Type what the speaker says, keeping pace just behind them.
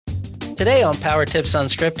Today on Power Tips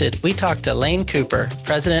Unscripted, we talk to Lane Cooper,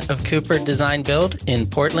 president of Cooper Design Build in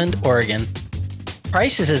Portland, Oregon.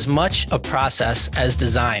 Price is as much a process as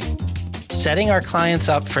design. Setting our clients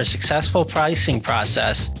up for a successful pricing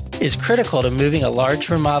process is critical to moving a large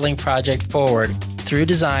remodeling project forward through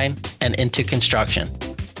design and into construction.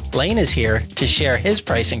 Lane is here to share his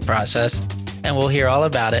pricing process, and we'll hear all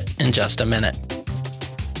about it in just a minute.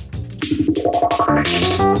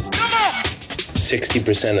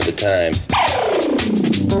 60% of the time,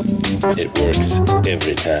 it works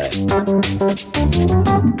every time.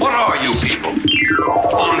 What are you people?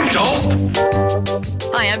 On dope?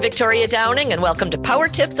 Hi, I'm Victoria Downing, and welcome to Power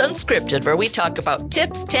Tips Unscripted, where we talk about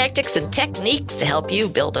tips, tactics, and techniques to help you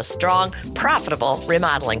build a strong, profitable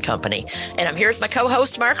remodeling company. And I'm here with my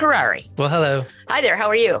co-host, Mark Harari. Well, hello. Hi there. How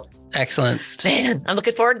are you? Excellent. Man, I'm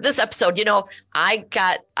looking forward to this episode. You know, I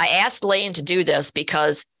asked Lane to do this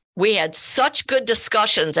because we had such good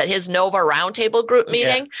discussions at his Nova Roundtable group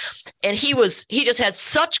meeting, and he just had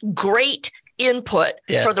such great input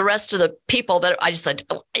for the rest of the people that I just said,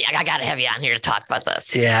 I got to have you on here to talk about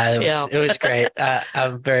this. Yeah, it was great.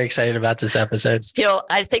 I'm very excited about this episode. You know,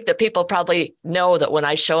 I think that people probably know that when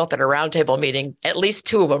I show up at a roundtable meeting, at least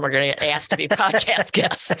two of them are going to get asked to be podcast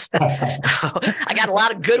guests. I got a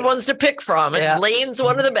lot of good ones to pick from, and Lane's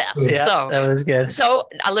one of the best. Yeah, so that was good. So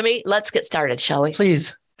let's get started, shall we?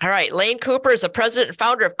 Please. All right. Lane Cooper is the president and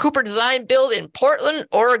founder of Cooper Design Build in Portland,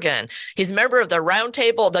 Oregon. He's a member of the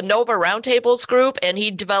Nova Roundtables group, and he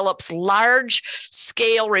develops large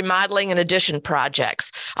scale remodeling and addition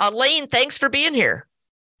projects. Lane, thanks for being here.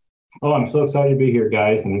 Oh, I'm so excited to be here,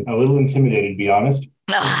 guys, and a little intimidated, to be honest.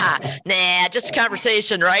 Just a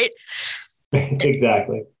conversation, right?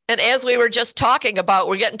 Exactly. And as we were just talking about,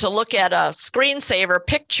 we're getting to look at a screensaver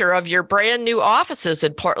picture of your brand new offices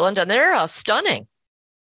in Portland, and they're stunning.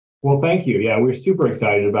 Well, thank you. Yeah, we're super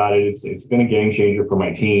excited about it. It's been a game changer for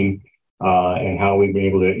my team and how we've been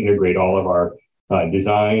able to integrate all of our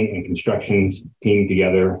design and construction team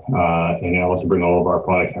together and also bring all of our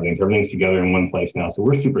products. Everything's together in one place now. So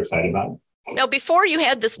we're super excited about it. Now, before you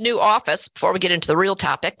had this new office, before we get into the real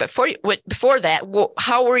topic, before that,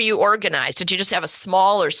 how were you organized? Did you just have a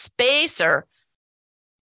smaller space or?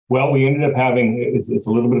 Well, we ended up having, it's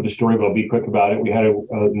a little bit of a story, but I'll be quick about it. We had a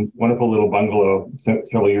wonderful little bungalow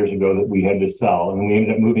several years ago that we had to sell. And we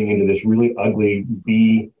ended up moving into this really ugly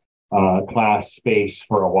B class space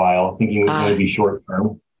for a while, thinking it was going to be short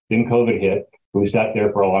term. Then COVID hit. We sat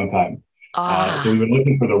there for a long time. So we were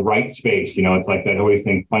looking for the right space. You know, it's like that always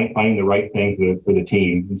thing, finding the right thing for the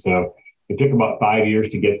team. And so it took about 5 years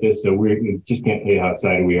to get this, so we just can't tell you how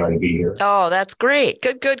excited we are to be here. Oh, that's great.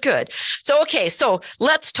 Good. So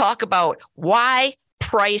let's talk about why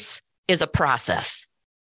price is a process.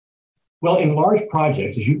 Well, in large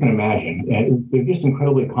projects, as you can imagine, they're just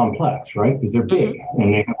incredibly complex, right? Because they're big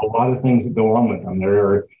and they have a lot of things that go on with them. There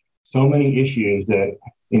are so many issues that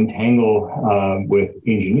entangle with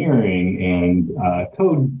engineering and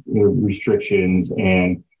code restrictions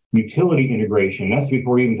and utility integration. That's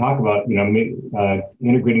before we even talk about,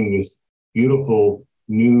 integrating this beautiful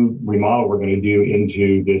new remodel we're going to do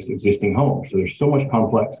into this existing home. So there's so much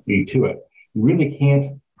complexity to it. You really can't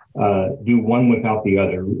do one without the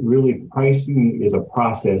other. Really, pricing is a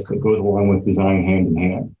process that goes along with design hand in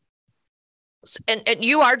hand. And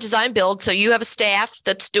you are design build, so you have a staff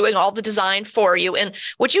that's doing all the design for you. And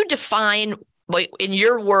would you define, in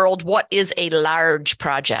your world, what is a large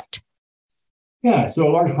project? Yeah, so a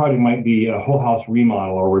large project might be a whole house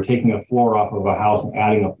remodel, or we're taking a floor off of a house and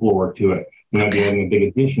adding a floor to it. Adding a big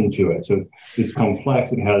addition to it. So it's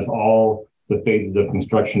complex. It has all the phases of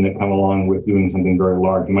construction that come along with doing something very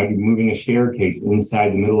large. You might be moving a staircase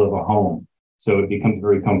inside the middle of a home. So it becomes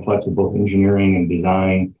very complex with both engineering and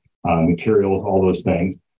design, materials, all those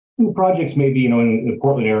things. And the projects may be, in the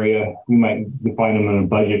Portland area, we might define them in a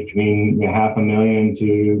budget between $500,000 to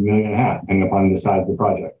 $1.5 million, depending upon the size of the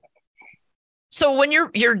project. So when you're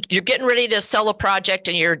getting ready to sell a project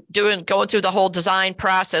and you're going through the whole design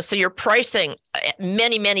process, so you're pricing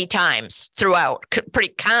many times throughout,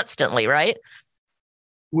 pretty constantly, right?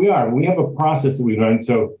 We are. We have a process that we run.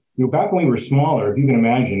 So back when we were smaller, if you can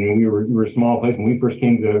imagine, we were a small place. When we first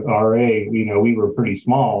came to RA, we were pretty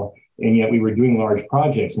small, and yet we were doing large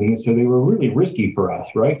projects, and so they were really risky for us,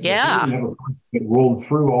 right? So yeah. It rolled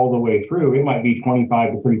through all the way through. It might be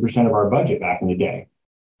 25 to 30% of our budget back in the day.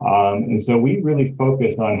 And so we really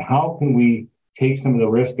focused on how can we take some of the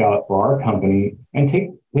risk out for our company and take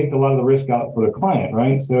a lot of the risk out for the client,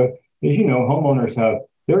 right? So as you know, homeowners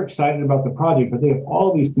they're excited about the project, but they have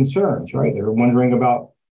all these concerns, right? They're wondering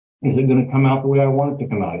about, is it going to come out the way I want it to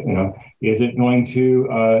come out? Is it going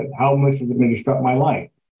to, how much is it going to disrupt my life?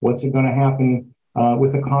 What's it going to happen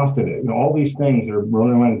with the cost of it? All these things are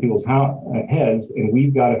rolling around in people's heads, and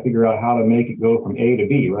we've got to figure out how to make it go from A to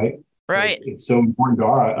B, right? Right. It's so important to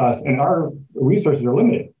us, and our resources are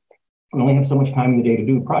limited. We only have so much time in the day to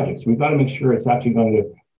do projects. We've got to make sure it's actually going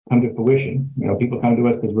to come to fruition. People come to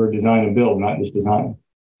us because we're design and build, not just design.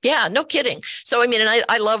 Yeah, no kidding. So, and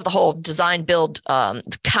I love the whole design build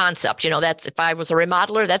concept. That's, if I was a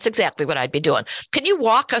remodeler, that's exactly what I'd be doing. Can you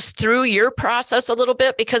walk us through your process a little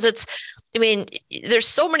bit? Because there's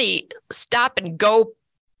so many stop and go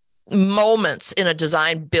moments in a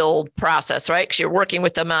design build process, right? Because you're working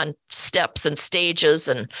with them on steps and stages.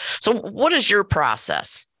 And so what is your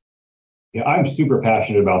process? Yeah, I'm super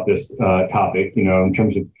passionate about this topic, in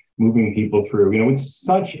terms of moving people through. It's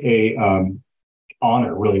such a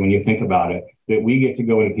honor, really, when you think about it, that we get to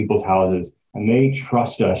go into people's houses and they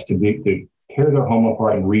trust us to tear their home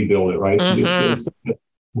apart and rebuild it, right? Mm-hmm. So it's such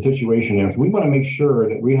a situation there. So we want to make sure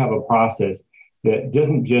that we have a process that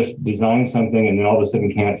doesn't just design something and then all of a sudden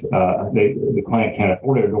the client can't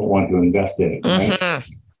afford it or don't want to invest in it, right?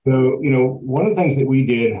 Mm-hmm. So, one of the things that we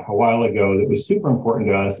did a while ago that was super important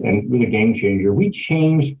to us and was a game changer, we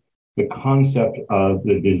changed the concept of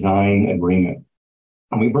the design agreement.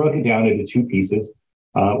 And we broke it down into two pieces.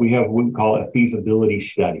 We have what we call a feasibility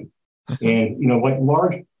study. Mm-hmm. And, like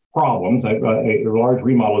large problems, a large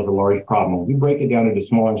remodel is a large problem. We break it down into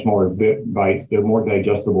smaller and smaller bites that are more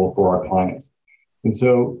digestible for our clients. And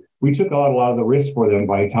so we took out a lot of the risk for them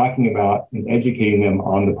by talking about and educating them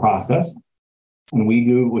on the process. And we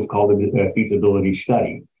do what's called a feasibility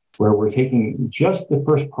study, where we're taking just the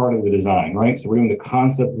first part of the design, right? So we're doing the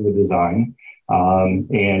concept of the design.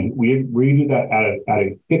 And we do that at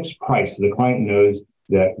a fixed price. So the client knows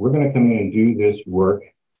that we're going to come in and do this work.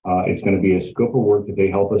 It's going to be a scope of work that they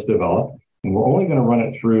help us develop. And we're only going to run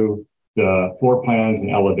it through the floor plans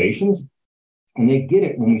and elevations. And they get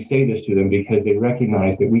it when we say this to them because they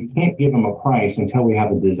recognize that we can't give them a price until we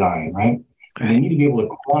have a design, right? And we need to be able to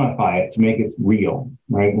quantify it to make it real,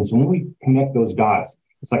 right? And so when we connect those dots,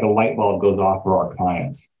 it's like a light bulb goes off for our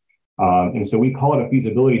clients. And so we call it a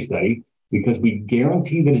feasibility study because we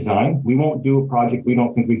guarantee the design. We won't do a project we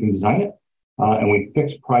don't think we can design it. And we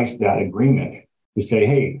fixed price that agreement to say,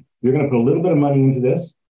 hey, you're going to put a little bit of money into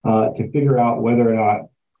this to figure out whether or not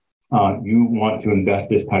you want to invest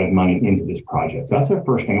this kind of money into this project. So that's the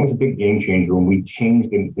first thing. It was a big game changer when we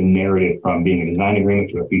changed the narrative from being a design agreement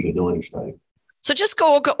to a feasibility study. So just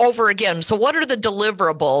go over again. So what are the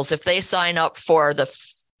deliverables if they sign up for the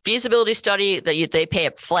feasibility study that they pay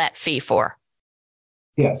a flat fee for?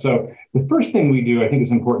 Yeah, so the first thing we do, I think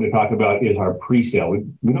it's important to talk about, is our pre-sale.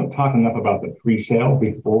 We don't talk enough about the pre-sale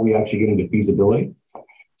before we actually get into feasibility.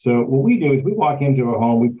 So what we do is we walk into a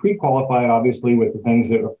home, we pre-qualify it obviously with the things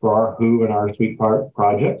that are for our Who and our Sweet Part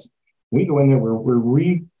projects. We go in there,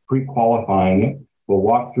 we're pre-qualifying it. We'll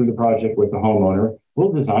walk through the project with the homeowner.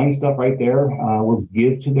 We'll design stuff right there. We'll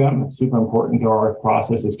give to them. It's super important to our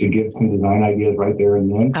process is to give some design ideas right there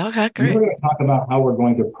and then. Okay, great. And we're going to talk about how we're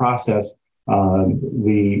going to process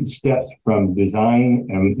the steps from design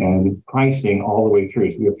and pricing all the way through.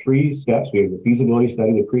 So we have 3 steps. We have the feasibility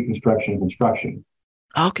study, the pre-construction, and construction.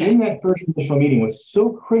 Okay. In that first initial meeting, what's so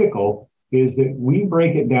critical is that we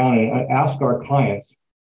break it down and ask our clients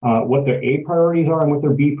what their A priorities are and what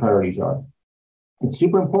their B priorities are. It's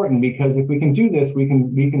super important because if we can do this, we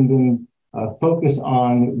can then focus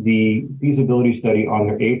on the feasibility study on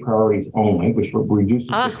their A priorities only, which reduces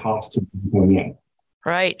the cost of going in.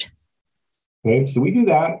 Right. Okay, so we do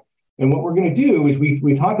that. And what we're going to do is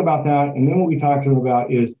we talk about that. And then what we talk to them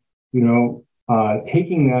about is,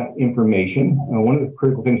 taking that information. One of the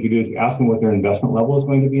critical things we do is we ask them what their investment level is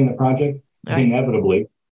going to be in the project. Right. Inevitably,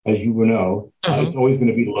 as you know, it's always going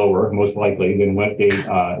to be lower, most likely, than what it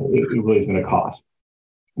really is going to cost.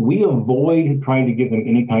 We avoid trying to give them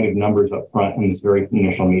any kind of numbers up front in this very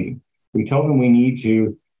initial meeting. We tell them we need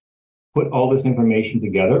to put all this information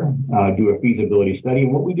together, do a feasibility study.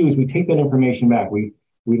 And what we do is we take that information back. We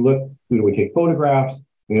take photographs,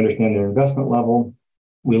 we understand their investment level,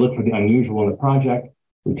 we look for the unusual in the project,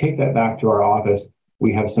 we take that back to our office.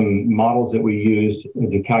 We have some models that we use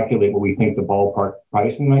to calculate what we think the ballpark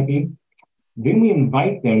pricing might be. Then we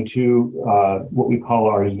invite them to what we call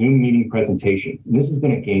our Zoom meeting presentation. And this has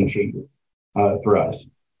been a game changer for us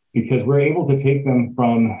because we're able to take them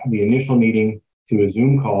from the initial meeting to a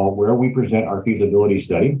Zoom call where we present our feasibility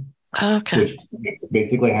study, which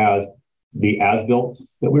basically has the as-built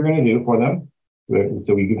that we're going to do for them.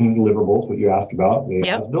 So we give them deliverables, what you asked about, the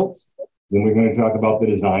as-built. Then we're going to talk about the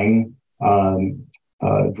design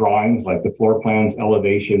drawings, like the floor plans,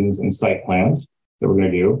 elevations, and site plans that we're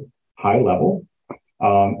going to do, high level.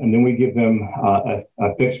 And then we give them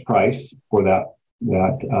a fixed price for that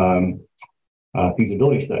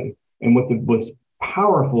feasibility study. And what's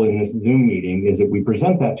powerful in this Zoom meeting is that we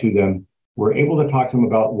present that to them. We're able to talk to them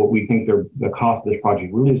about what we think the cost of this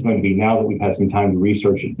project really is going to be now that we've had some time to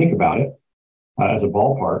research and think about it as a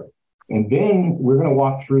ballpark. And then we're going to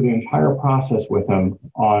walk through the entire process with them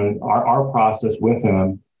on our process with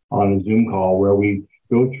them on a Zoom call where we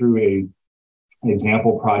go through an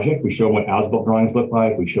example project. We show them what as-built drawings look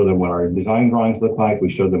like. We show them what our design drawings look like. We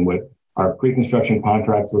show them what our pre-construction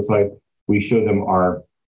contracts looks like. We show them our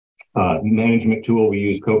management tool. We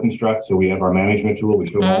use CoConstruct. So we have our management tool. We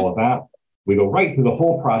show them all of that. We go right through the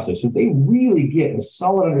whole process. So they really get a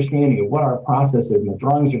solid understanding of what our process is and the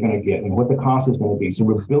drawings are going to get and what the cost is going to be. So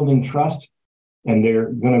we're building trust, and they're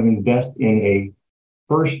going to invest in a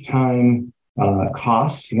first-time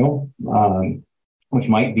cost, which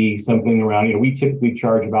might be something around, we typically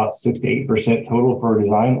charge about 6 to 8% total for a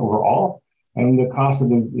design overall. And the cost of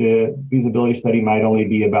the feasibility study might only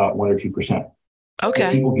be about 1 or 2%. Okay.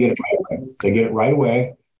 So people get it right away. They get it right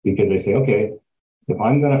away because they say, okay, if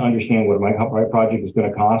I'm going to understand what my project is going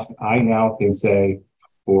to cost, I now can say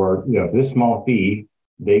for this small fee,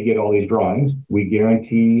 they get all these drawings. We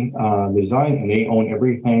guarantee the design, and they own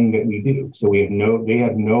everything that we do. So they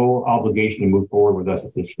have no obligation to move forward with us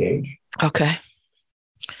at this stage. Okay.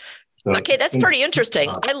 So okay, that's pretty interesting.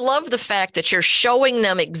 I love the fact that you're showing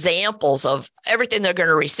them examples of everything they're going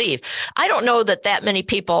to receive. I don't know that many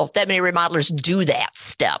remodelers do that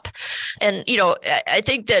step. And, I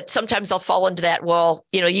think that sometimes they'll fall into that,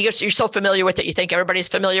 you're so familiar with it, you think everybody's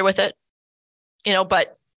familiar with it,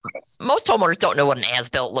 but most homeowners don't know what an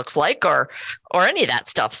as-built looks like or any of that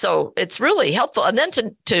stuff. So it's really helpful. And then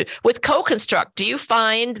to with CoConstruct, do you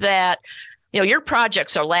find that, your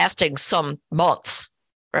projects are lasting some months,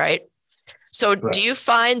 right? So Right. Do you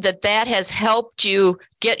find that has helped you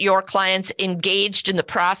get your clients engaged in the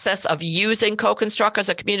process of using CoConstruct as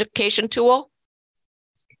a communication tool?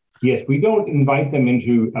 Yes, we don't invite them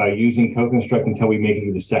into using CoConstruct until we make it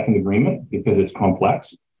to the second agreement because it's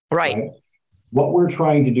complex. Right. What we're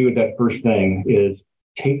trying to do at that first thing is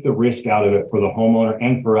take the risk out of it for the homeowner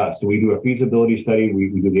and for us. So we do a feasibility study,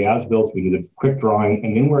 we do the as-built, we do the quick drawing,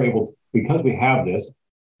 and then we're able to, because we have this,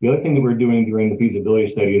 the other thing that we're doing during the feasibility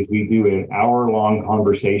study is we do an hour-long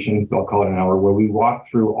conversation, I'll call it an hour, where we walk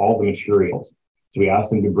through all the materials. So we ask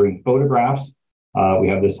them to bring photographs. We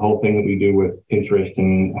have this whole thing that we do with Pinterest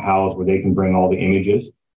and Houzz where they can bring all the images.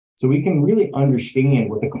 So we can really understand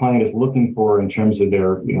what the client is looking for in terms of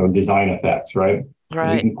their design effects, right?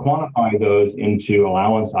 Right. We can quantify those into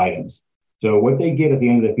allowance items. So what they get at the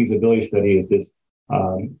end of the feasibility study is this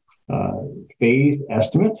phased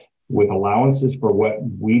estimate with allowances for what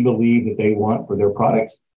we believe that they want for their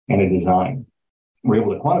products and a design. We're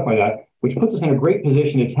able to quantify that, which puts us in a great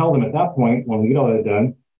position to tell them at that point, when we get all that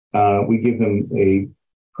done, we give them a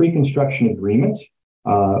pre-construction agreement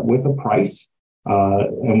with a price,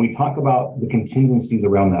 and we talk about the contingencies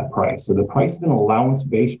around that price. So the price is an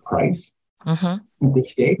allowance-based price at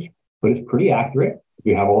this stage, but it's pretty accurate.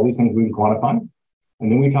 We have all these things we can quantify.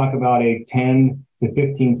 And then we talk about a 10 to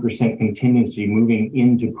 15% contingency moving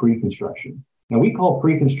into pre-construction. Now, we call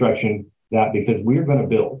pre-construction that because we're going to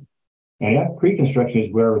build. And that pre-construction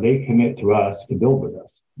is where they commit to us to build with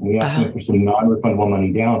us. And we ask them for some non-refundable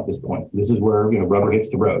money down at this point. This is where rubber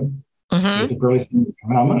hits the road. It's a fairly significant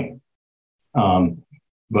amount of money.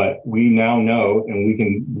 But we now know, and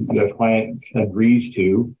the client agrees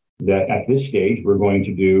to that at this stage, we're going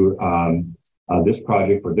to do this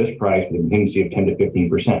project for this price with a contingency of 10 to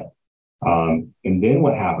 15%. And then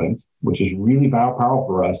what happens, which is really powerful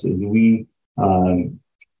for us, is we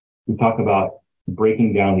talk about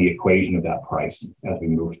breaking down the equation of that price as we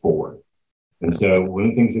move forward. And so one of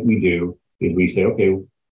the things that we do is we say, okay,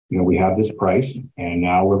 we have this price, and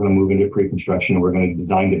now we're going to move into pre-construction, and we're going to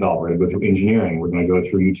design develop. We're going to go through engineering. We're going to go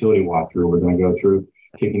through utility walkthrough. We're going to go through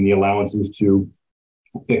taking the allowances to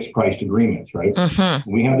fixed priced agreements, right?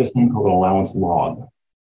 We have this thing called an allowance log.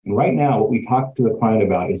 And right now, what we talk to the client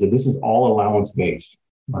about is that this is all allowance based,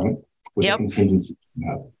 right? With the contingency we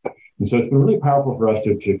have. And so it's been really powerful for us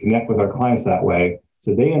to connect with our clients that way,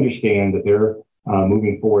 so they understand that they're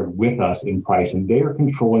moving forward with us in price, and they are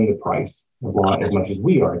controlling the price as much as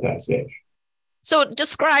we are at that stage. So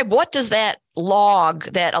describe, what does that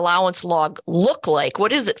allowance log look like?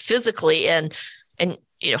 What is it physically, and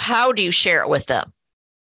how do you share it with them?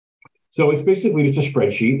 So it's basically just a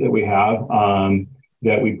spreadsheet that we have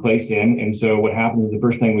that we place in. And so what happens is the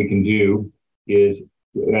first thing we can do is,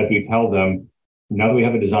 as we tell them, now that we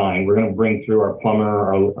have a design, we're going to bring through our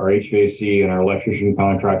plumber, our HVAC, and our electrician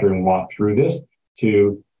contractor and walk through this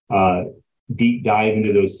to deep dive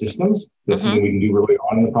into those systems. That's something we can do really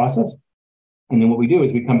on in the process. And then what we do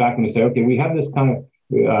is we come back and we say, okay, we have this kind of,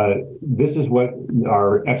 this is what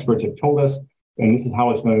our experts have told us, and this is how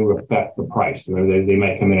it's going to affect the price. So they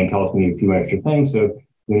might come in and tell us we need a few extra things. So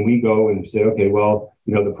when we go and say, okay, well,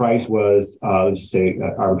 the price was, let's just say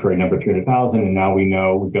arbitrary number 300,000. And now we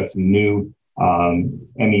know we've got some new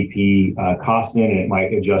MEP costs in, and it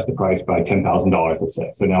might adjust the price by $10,000, let's say.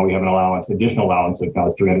 So now we have an additional allowance of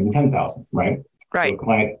cost 310,000, right? Right. So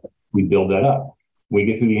client, we build that up. We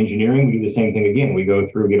get through the engineering, we do the same thing again. We go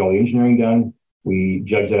through, get all the engineering done. We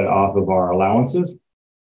judge that off of our allowances,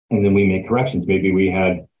 and then we make corrections. Maybe we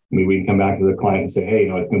can come back to the client and say, hey,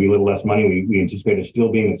 it's going to be a little less money. We anticipate a steel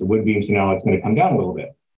beam, it's a wood beam, so now it's going to come down a little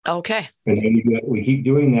bit. Okay. And then we keep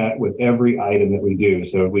doing that with every item that we do.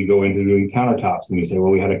 So if we go into doing countertops and we say,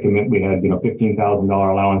 well, we had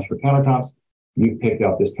 $15,000 allowance for countertops. You picked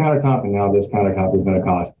up this countertop, and now this countertop is going to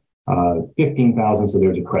cost $15,000. So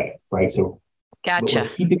there's a credit, right? So gotcha.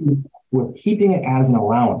 We're keeping it as an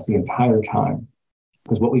allowance the entire time.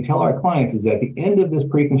 Because what we tell our clients is at the end of this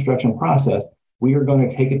pre-construction process, we are going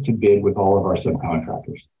to take it to bid with all of our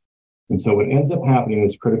subcontractors. And so what ends up happening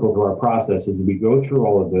that's critical to our process is that we go through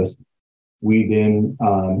all of this. We then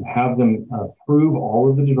have them approve all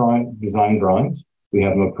of the design drawings. We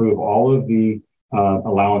have them approve all of the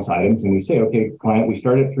allowance items. And we say, okay, client, we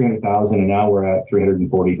started at 300,000 and now we're at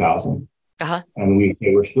 340,000. And we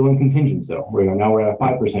say, we're still in contingent. So now we're at a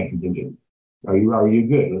 5% contingent. Are you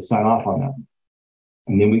good? Let's sign off on that.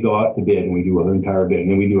 And then we go out to bid and we do an entire bid. And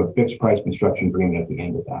then we do a fixed price construction agreement at the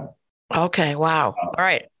end of that. Okay. Wow. All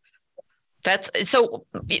right. So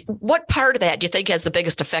what part of that do you think has the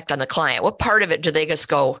biggest effect on the client? What part of it do they just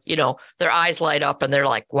go, their eyes light up and they're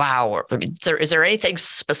like, wow, or is there anything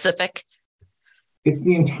specific? It's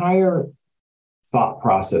the entire thought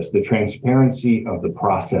process. The transparency of the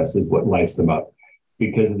process is what lights them up,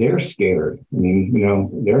 because they're scared. I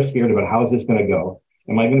mean, they're scared about how is this going to go?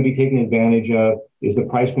 Am I going to be taken advantage of? Is the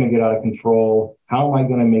price going to get out of control? How am I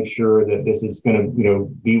going to make sure that this is going to,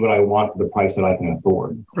 be what I want for the price that I can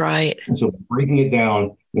afford? Right. And so breaking it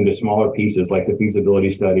down into smaller pieces like the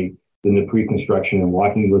feasibility study, then the pre-construction, and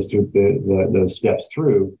walking those steps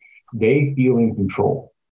through, they feel in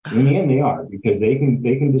control. In the end, they are, because they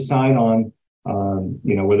can decide on,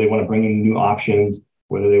 whether they want to bring in new options,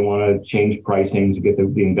 whether they want to change pricing to get the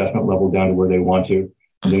investment level down to where they want to.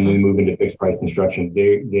 And then when we move into fixed price construction,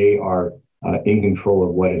 they are in control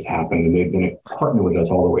of what has happened, and they've been a partner with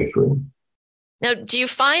us all the way through. Now, do you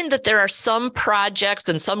find that there are some projects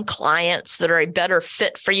and some clients that are a better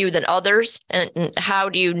fit for you than others? And how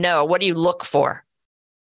do you know? What do you look for?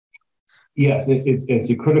 Yes,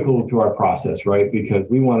 it's critical to our process, right? Because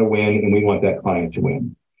we want to win and we want that client to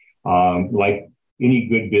win. Like any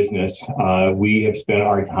good business, we have spent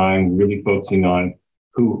our time really focusing on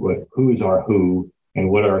who is our who. And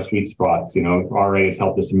what are our sweet spots? RA has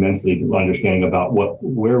helped us immensely understanding about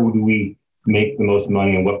where do we make the most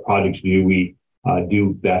money and what projects do we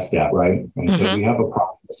do best at, right? And so we have a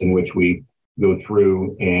process in which we go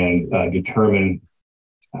through and determine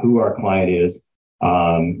who our client is,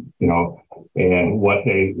 and what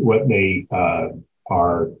they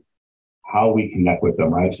are, how we connect with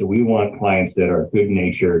them, right? So we want clients that are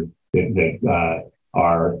good-natured, that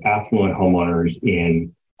are affluent homeowners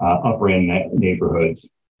in upper end neighborhoods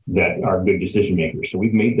that are good decision makers. So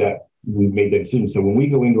we've made that decision. So when we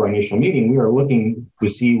go into our initial meeting, we are looking to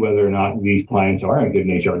see whether or not these clients are in good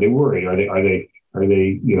nature. Are they worried? Are they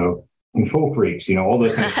control freaks? All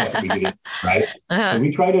those kind of stuff that we get in, right? So we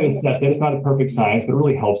try to assess that. It's not a perfect science, but it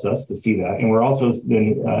really helps us to see that. And we're also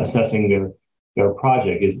then assessing their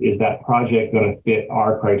project. Is that project going to fit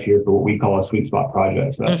our criteria for what we call a sweet spot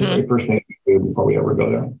project? So that's the very first thing we do before we ever go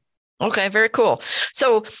there. Okay, very cool.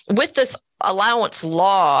 So with this allowance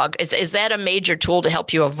log, is that a major tool to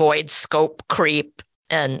help you avoid scope creep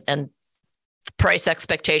and price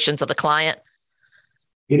expectations of the client?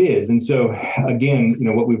 It is. And so again,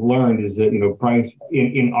 what we've learned is that, price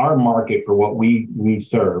in our market for what we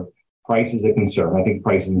serve, price is a concern. I think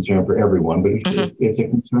price is a concern for everyone, but it's a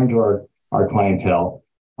concern to our clientele.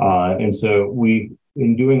 And so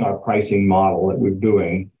in doing our pricing model that we're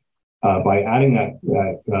doing, by adding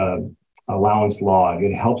that allowance log,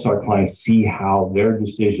 it helps our clients see how their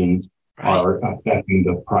decisions are affecting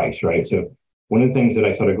the price, right? So one of the things that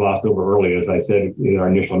I sort of glossed over earlier, as I said in our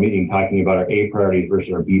initial meeting, talking about our A priorities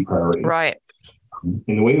versus our B priorities. Right.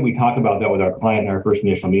 And the way that we talk about that with our client in our first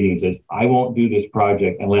initial meetings is, I won't do this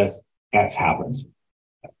project unless X happens,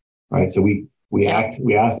 right? So we ask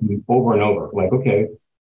them over and over, like, okay,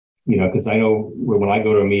 because I know when I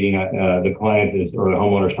go to a meeting, the client or the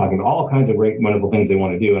homeowner is talking about all kinds of great, wonderful things they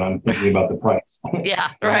want to do. And I'm thinking about the price. Yeah,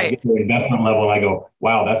 I get to the investment level and I go,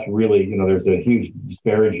 wow, that's really, there's a huge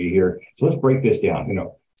disparity here. So let's break this down.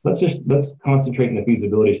 Let's concentrate in the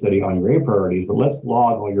feasibility study on your A priorities, but let's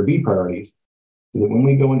log all your B priorities so that when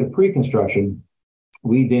we go into pre-construction,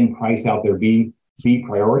 we then price out their B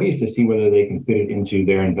priorities to see whether they can fit it into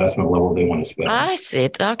their investment level they want to spend. I see.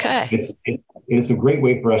 Okay. It's a great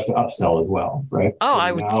way for us to upsell as well, right? Oh,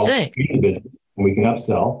 I would think. In the business, and we can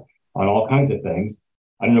upsell on all kinds of things.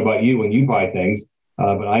 I don't know about you when you buy things,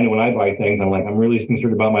 but I know when I buy things, I'm really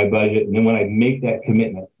concerned about my budget. And then when I make that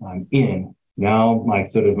commitment, I'm in. Now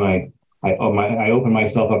I open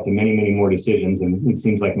myself up to many, many more decisions. And it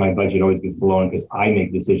seems like my budget always gets blown because I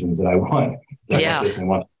make decisions that I want. So I want this, I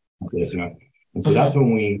want this, And so that's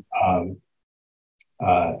when we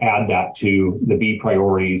add that to the B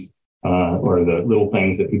priorities or the little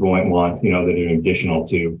things that people might want, that are additional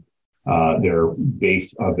to their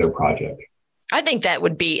base of their project. I think that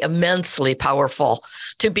would be immensely powerful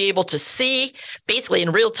to be able to see basically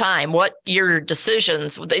in real time what your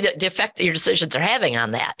decisions, the effect that your decisions are having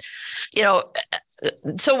on that.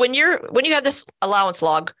 So when you have this allowance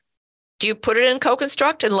log, do you put it in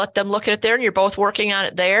CoConstruct and let them look at it there and you're both working on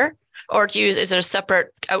it there? Or is it a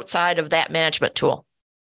separate outside of that management tool?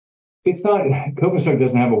 It's not, CoConstruct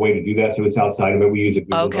doesn't have a way to do that. So it's outside of it. We use a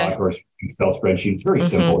Google Doc or Excel spreadsheet. It's very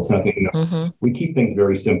simple. It's nothing, we keep things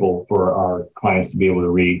very simple for our clients to be able to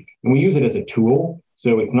read. And we use it as a tool.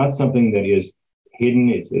 So it's not something that is hidden.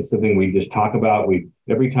 It's something we just talk about.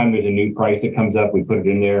 Every time there's a new price that comes up, we put it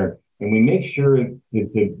in there. And we make sure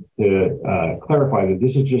to clarify that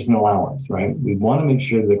this is just an allowance, right? We want to make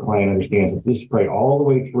sure the client understands that this is right all the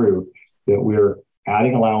way through, that we're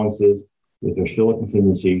adding allowances, that there's still a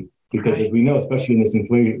contingency. Because as we know, especially in this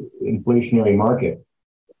inflationary market,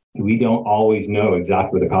 we don't always know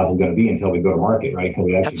exactly what the cost is going to be until we go to market, right? Until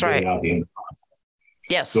we actually get it out at the end of the process.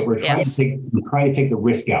 Yes. So we're trying to take the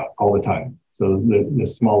risk out all the time. So the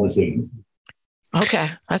small decision.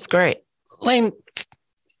 Okay, that's great. Lane,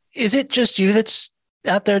 is it just you that's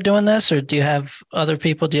out there doing this, or do you have other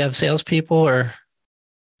people? Do you have salespeople or?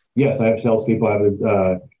 Yes, I have salespeople. I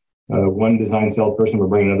have one design salesperson. We're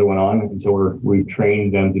bringing another one on. And so we've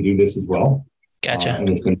trained them to do this as well. Gotcha. And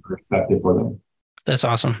it's been effective for them. That's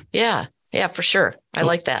awesome. Yeah, for sure. I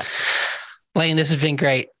like that. Lane, this has been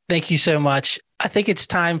great. Thank you so much. I think it's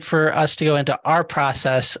time for us to go into our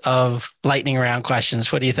process of lightning round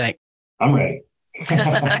questions. What do you think? I'm ready.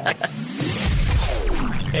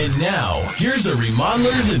 And now, here's the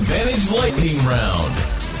Remodeler's Advantage lightning round.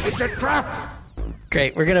 It's a trap.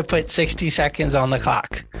 Great. We're going to put 60 seconds on the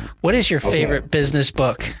clock. What is your favorite business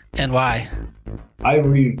book and why? I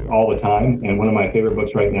read all the time. And one of my favorite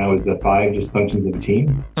books right now is The 5 Dysfunctions of a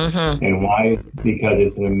Team. And why? It's because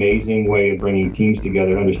it's an amazing way of bringing teams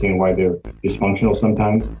together and understand why they're dysfunctional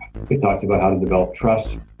sometimes. It talks about how to develop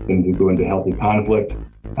trust and to go into healthy conflict,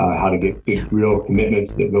 how to get big, real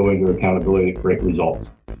commitments that go into accountability to great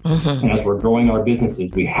results. And as we're growing our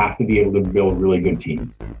businesses, we have to be able to build really good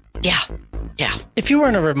teams. Yeah. If you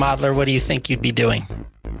weren't a remodeler, what do you think you'd be doing?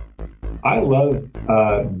 I love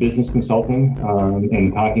business consulting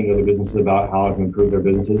and talking to other businesses about how I can improve their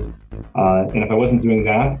businesses. And if I wasn't doing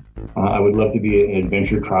that, I would love to be an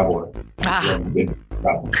adventure traveler.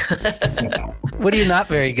 What are you not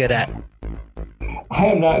very good at? I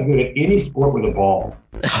am not good at any sport with a ball.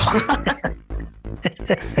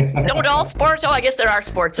 Don't all sports? Oh, I guess there are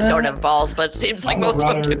sports that don't have balls, but it seems like most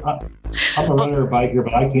of them do. I'm a runner or biker,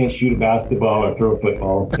 but I can't shoot a basketball or throw a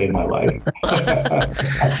football to save my life.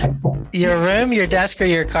 Your room, your desk, or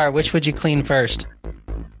your car, which would you clean first?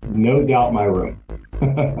 No doubt my room.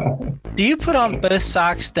 Do you put on both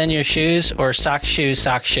socks, then your shoes, or sock, shoe,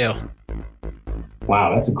 sock, shoe?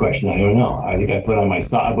 Wow, that's a question I don't know. I think I put on my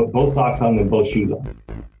I put both socks on and both shoes on.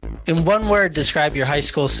 In one word, describe your high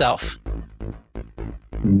school self.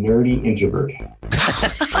 Nerdy introvert. I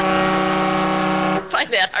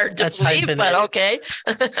find that hard to believe, but okay.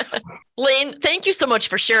 Lane, thank you so much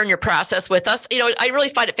for sharing your process with us. I really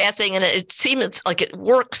find it fascinating, and it seems like it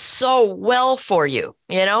works so well for you,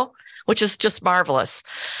 which is just marvelous.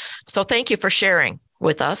 So thank you for sharing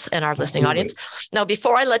with us and our listening audience. Now,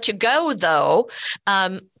 before I let you go, though,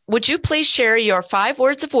 would you please share your 5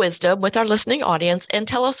 words of wisdom with our listening audience and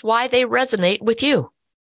tell us why they resonate with you?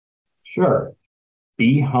 Sure.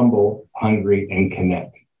 Be humble, hungry, and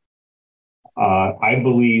connect. I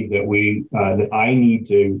believe that that I need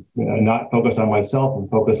to not focus on myself and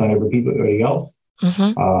focus on everybody else.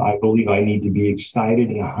 I believe I need to be excited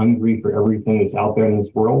and hungry for everything that's out there in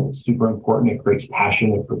this world. It's super important. It creates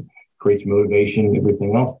passion. It creates motivation,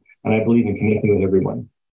 everything else. And I believe in connecting with everyone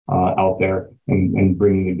out there and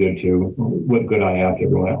bringing the good to what good I have to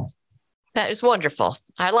everyone else. That is wonderful.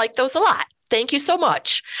 I like those a lot. Thank you so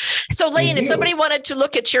much. So Lane, if somebody wanted to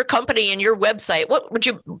look at your company and your website,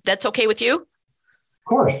 that's okay with you? Of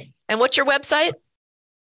course. And what's your website?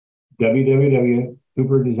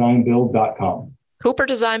 www.cooperdesignbuild.com.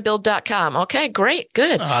 cooperdesignbuild.com. Okay, great.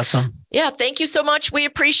 Good. Awesome. Yeah. Thank you so much. We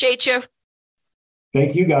appreciate you.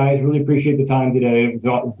 Thank you guys. Really appreciate the time today. It was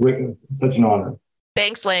such an honor.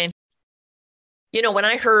 Thanks, Lane. You know, when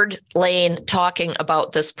I heard Lane talking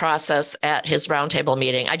about this process at his roundtable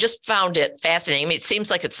meeting, I just found it fascinating. I mean, it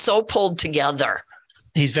seems like it's so pulled together.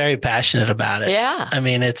 He's very passionate about it. Yeah. I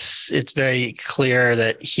mean, it's very clear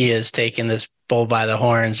that he has taken this bull by the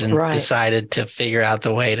horns and decided to figure out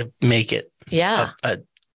the way to make it a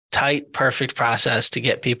tight, perfect process to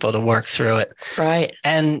get people to work through it. Right.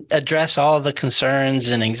 And address all the concerns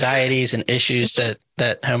and anxieties and issues that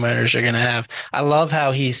homeowners are going to have. I love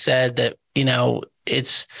how he said that, you know,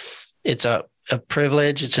 it's a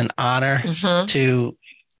privilege, it's an honor to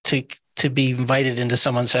be invited into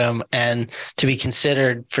someone's home and to be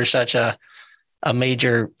considered for such a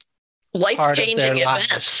major life-changing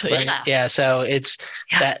event. Right? Yeah. So it's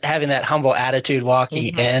that having that humble attitude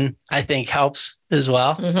walking in, I think helps as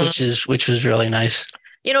well, which was really nice.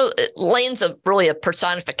 You know, Lane's really a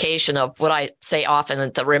personification of what I say often,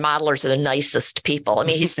 that the remodelers are the nicest people. I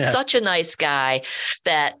mean, he's such a nice guy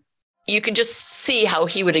that you can just see how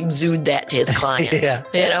he would exude that to his clients. You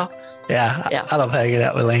know? Yeah. I love hanging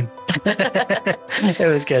out with Lane. It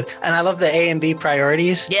was good. And I love the A and B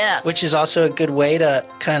priorities. Yes. Which is also a good way to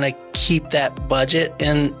kind of keep that budget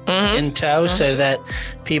in tow so that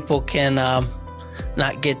people can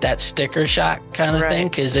not get that sticker shock kind of thing,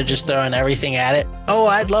 because they're just throwing everything at it. Oh,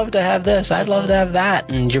 I'd love to have this. I'd love to have that.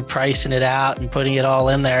 And you're pricing it out and putting it all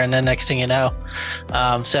in there. And then next thing you know.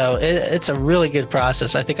 So it's a really good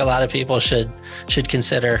process. I think a lot of people should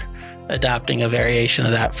consider adopting a variation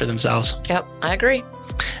of that for themselves. Yep, I agree.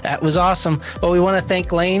 That was awesome. Well, we want to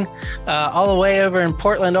thank Lane all the way over in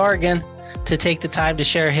Portland, Oregon, to take the time to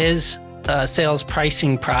share his sales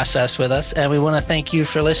pricing process with us. And we want to thank you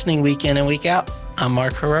for listening week in and week out. I'm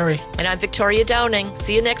Mark Harari. And I'm Victoria Downing.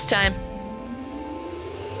 See you next time.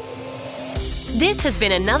 This has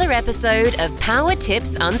been another episode of Power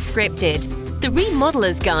Tips Unscripted, the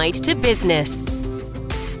Remodeler's Guide to Business.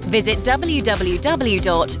 Visit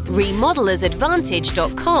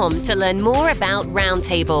www.remodelersadvantage.com to learn more about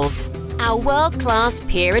Roundtables, our world-class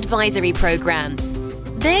peer advisory program.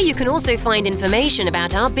 There you can also find information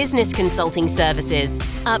about our business consulting services,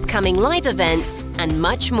 upcoming live events, and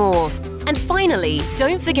much more. And finally,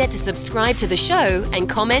 don't forget to subscribe to the show and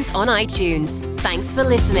comment on iTunes. Thanks for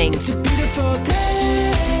listening. It's a beautiful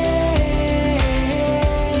day.